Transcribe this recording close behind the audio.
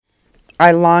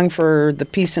I long for the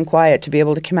peace and quiet to be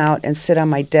able to come out and sit on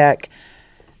my deck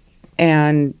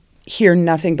and hear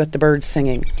nothing but the birds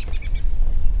singing.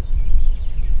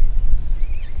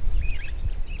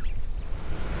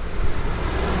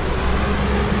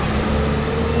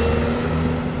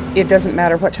 It doesn't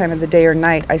matter what time of the day or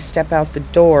night I step out the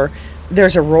door,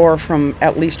 there's a roar from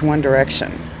at least one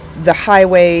direction. The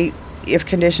highway, if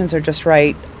conditions are just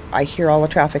right, I hear all the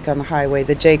traffic on the highway,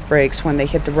 the Jake brakes when they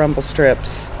hit the rumble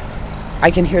strips. I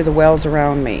can hear the wells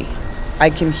around me. I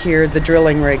can hear the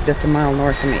drilling rig that's a mile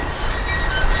north of me.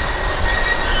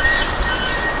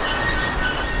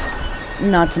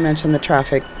 Not to mention the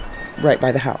traffic right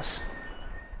by the house.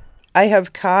 I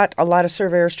have caught a lot of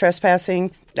surveyors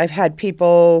trespassing. I've had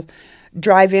people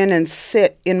drive in and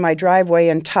sit in my driveway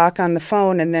and talk on the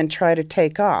phone and then try to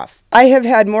take off. I have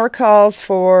had more calls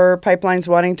for pipelines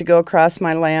wanting to go across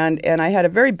my land, and I had a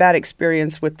very bad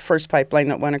experience with the first pipeline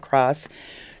that went across.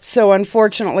 So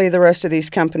unfortunately, the rest of these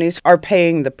companies are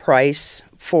paying the price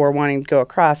for wanting to go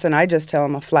across, and I just tell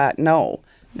them a flat no.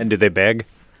 And do they beg?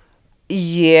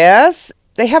 Yes.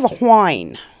 They have a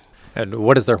whine. And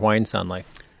what does their whine sound like?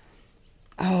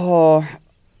 Oh,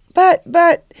 but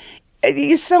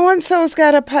so-and-so's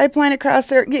got a pipeline across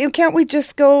there. Can't we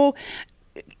just go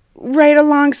right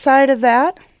alongside of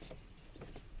that?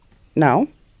 No.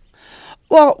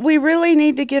 Well, we really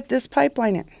need to get this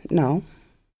pipeline in. No.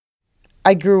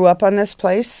 I grew up on this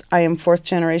place. I am fourth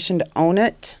generation to own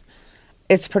it.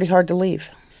 It's pretty hard to leave.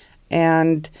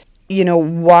 And,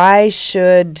 why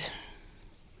should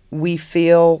we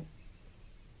feel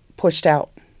pushed out?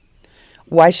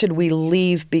 Why should we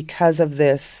leave because of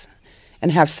this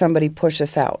and have somebody push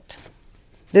us out?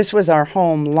 This was our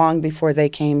home long before they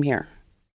came here.